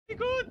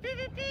God,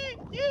 PvP!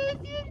 Yes,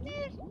 yes,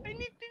 yes! I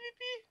need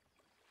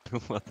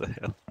PvP! What the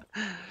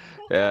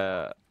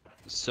hell?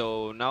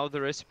 So now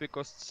the recipe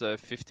costs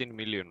 15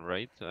 million,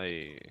 right?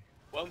 I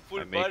One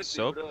full make party,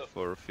 soap bro.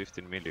 for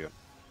 15 million.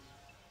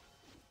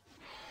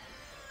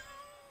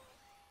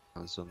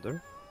 And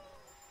Sunder?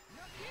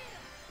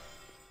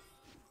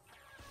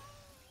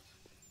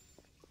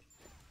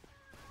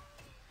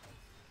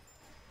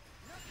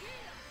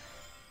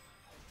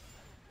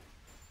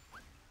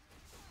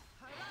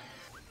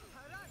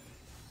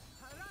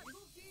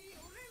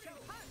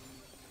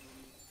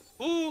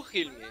 Who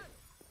heal me?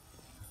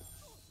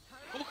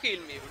 Who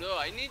heal me, bro?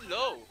 I need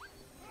low.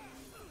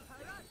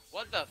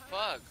 What the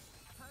fuck?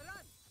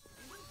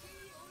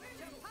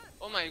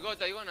 Oh my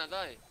god, I gonna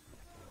die.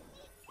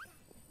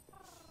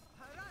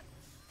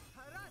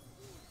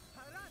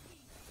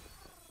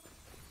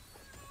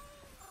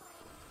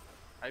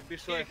 I be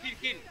Heal, sure. heal,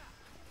 heal.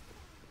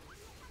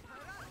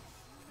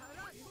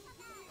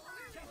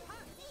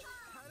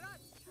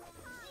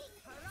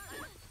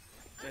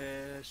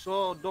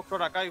 So Dr.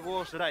 Akai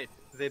was right.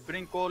 They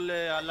bring all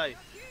alive.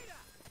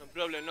 No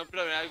problem, no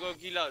problem. I go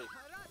kill all.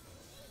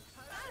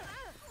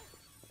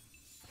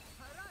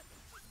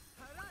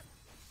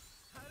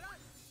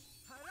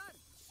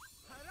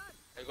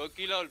 I go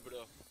kill all,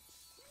 bro.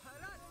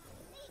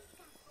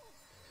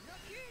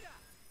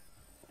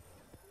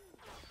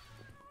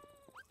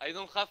 I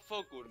don't have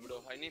focus,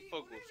 bro. I need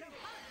focus.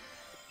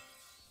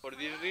 For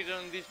this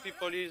reason, these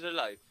people is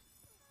alive.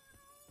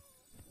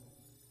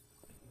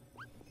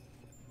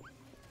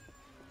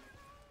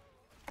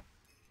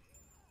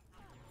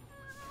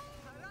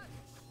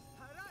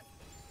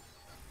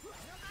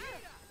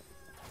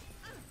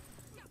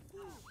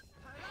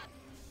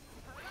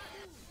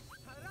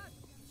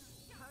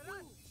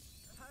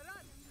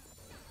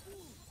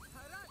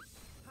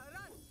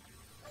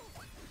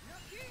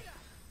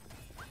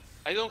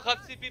 I don't have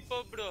CP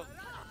pop, bro.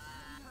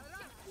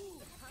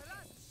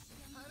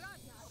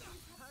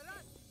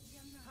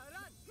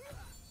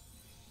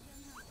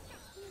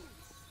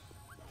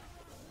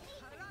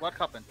 What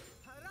happened?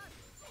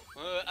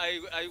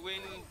 I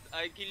win.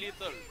 I kill it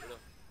all, bro.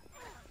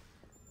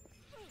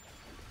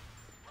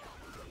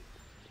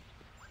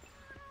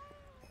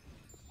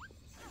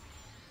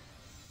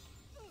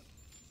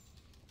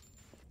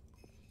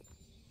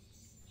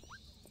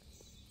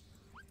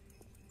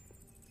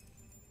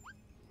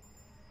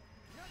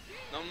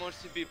 No more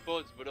CP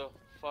pods, bro.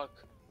 Fuck.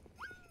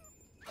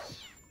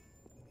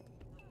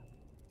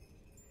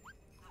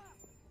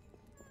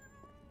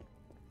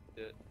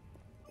 Yeah.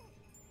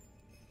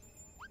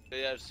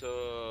 They are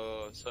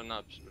so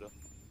nuts, bro.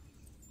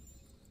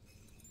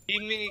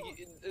 Give me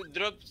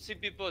drop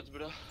CP pods,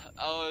 bro.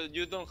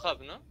 You don't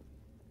have, no?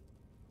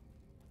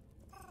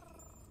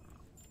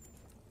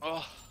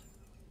 Oh,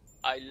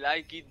 I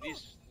like it.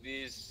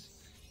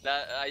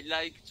 I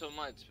like so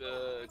much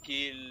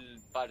kill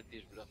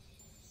parties, bro.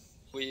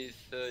 With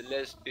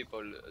less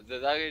people. The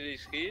dagger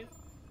is here.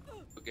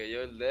 Okay,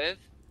 you're dead.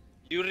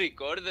 You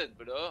recorded,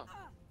 bro.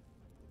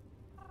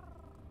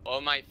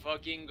 Oh my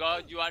fucking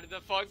god, you are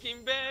the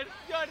fucking best!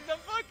 You are the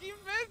fucking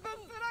best,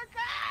 Dr.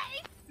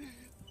 Akai!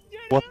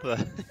 What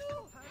the?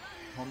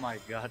 Oh my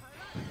god.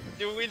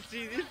 You will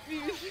see this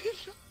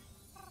video.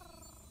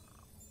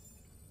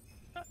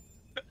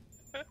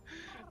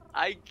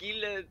 I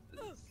killed.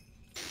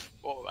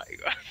 Oh my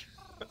god.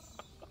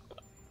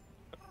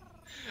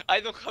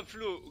 I don't have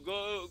flu.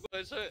 Go.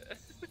 So...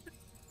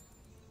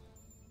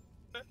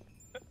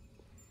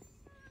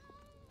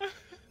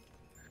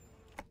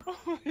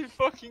 Oh my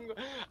fucking god.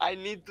 I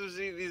need to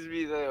see this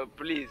video,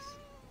 please.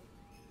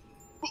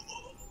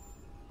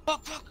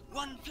 Fuck,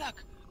 one flag.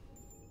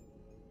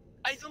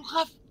 I don't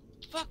have.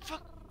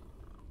 Fuck.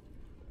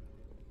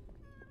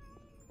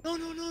 No.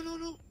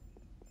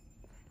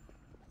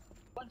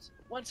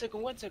 One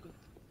second.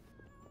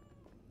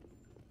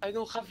 I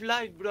don't have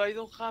life, bro. I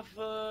don't have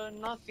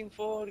nothing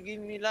for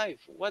give me life.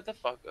 What the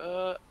fuck?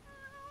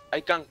 I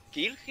can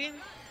kill him?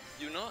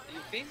 You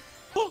think?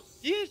 Oh,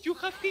 yes, you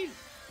have him.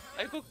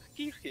 I go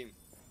kill him.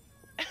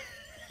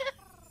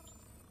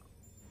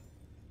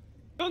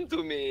 Come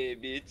to me,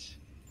 bitch.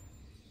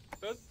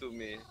 Come to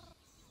me.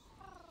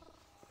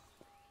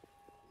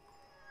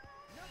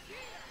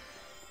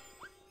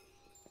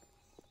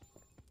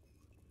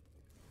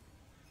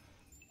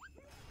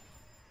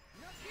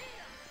 No.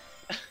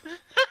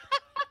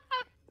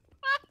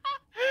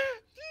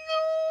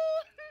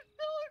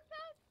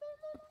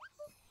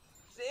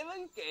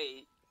 7K.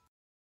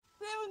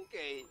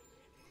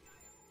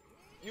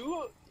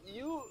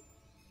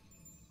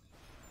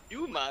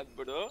 You mad,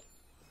 bro?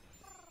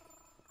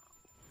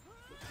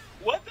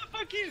 What the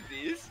fuck is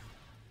this?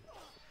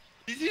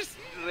 This is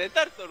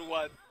retard or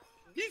what?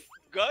 This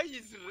guy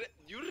is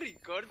you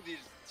record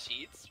these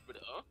cheats,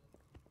 bro?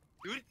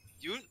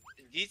 You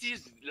this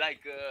is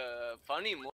like funny.